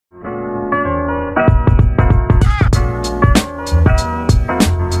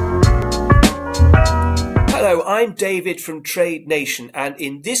I'm David from Trade Nation, and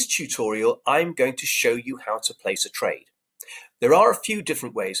in this tutorial, I'm going to show you how to place a trade. There are a few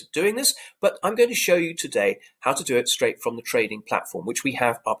different ways of doing this, but I'm going to show you today how to do it straight from the trading platform, which we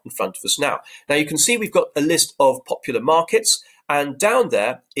have up in front of us now. Now you can see we've got a list of popular markets, and down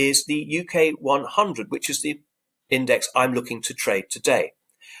there is the UK 100, which is the index I'm looking to trade today.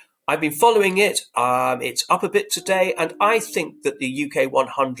 I've been following it. It's up a bit today, and I think that the UK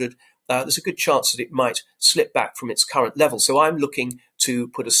 100 there's a good chance that it might slip back from its current level. So I'm looking to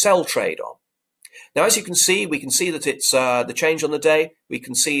put a sell trade on. Now, as you can see, we can see that it's the change on the day. We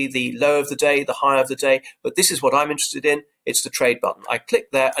can see the low of the day, the high of the day. But this is what I'm interested in. It's the trade button. I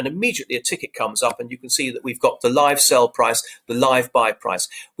click there and immediately a ticket comes up and you can see that we've got the live sell price, the live buy price.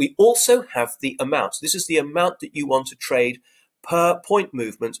 We also have the amount. This is the amount that you want to trade per point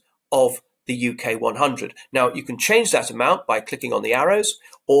movement of the UK 100. Now, you can change that amount by clicking on the arrows,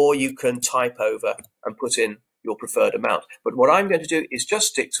 or you can type over and put in your preferred amount. But what I'm going to do is just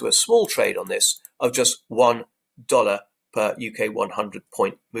stick to a small trade on this of just $1 per UK 100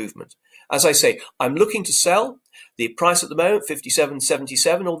 point movement. As I say, I'm looking to sell. The price at the moment,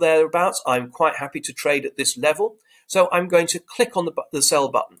 57.77 or thereabouts. I'm quite happy to trade at this level. So I'm going to click on the sell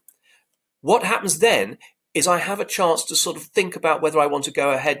button. What happens then is I have a chance to sort of think about whether I want to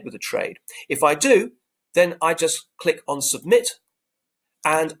go ahead with a trade. If I do, then I just click on submit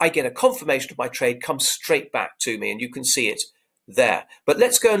and I get a confirmation of my trade come straight back to me, and you can see it there. But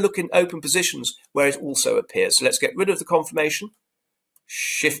let's go and look in open positions where it also appears. So let's get rid of the confirmation,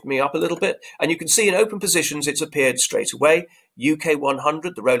 shift me up a little bit, and you can see in open positions it's appeared straight away. UK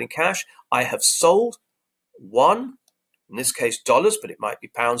 100, the rolling cash, I have sold one, in this case dollars, but it might be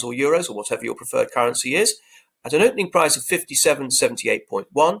pounds or euros or whatever your preferred currency is, at an opening price of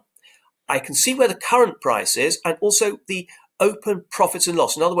 57.78.1. I can see where the current price is and also the open profits and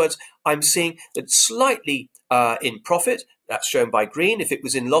loss. In other words, I'm seeing that it's slightly in profit. That's shown by green. If it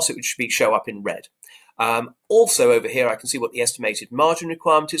was in loss, it would show up in red. Also over here, I can see what the estimated margin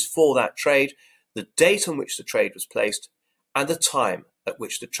requirement is for that trade, the date on which the trade was placed, and the time at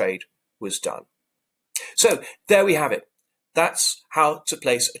which the trade was done. So there we have it. That's how to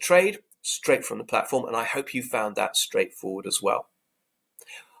place a trade straight from the platform, and I hope you found that straightforward as well.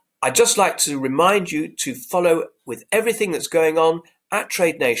 I'd just like to remind you to follow with everything that's going on at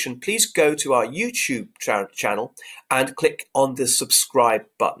Trade Nation. Please go to our YouTube channel and click on the subscribe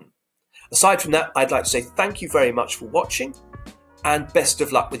button. Aside from that, I'd like to say thank you very much for watching and best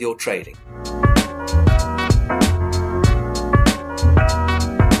of luck with your trading.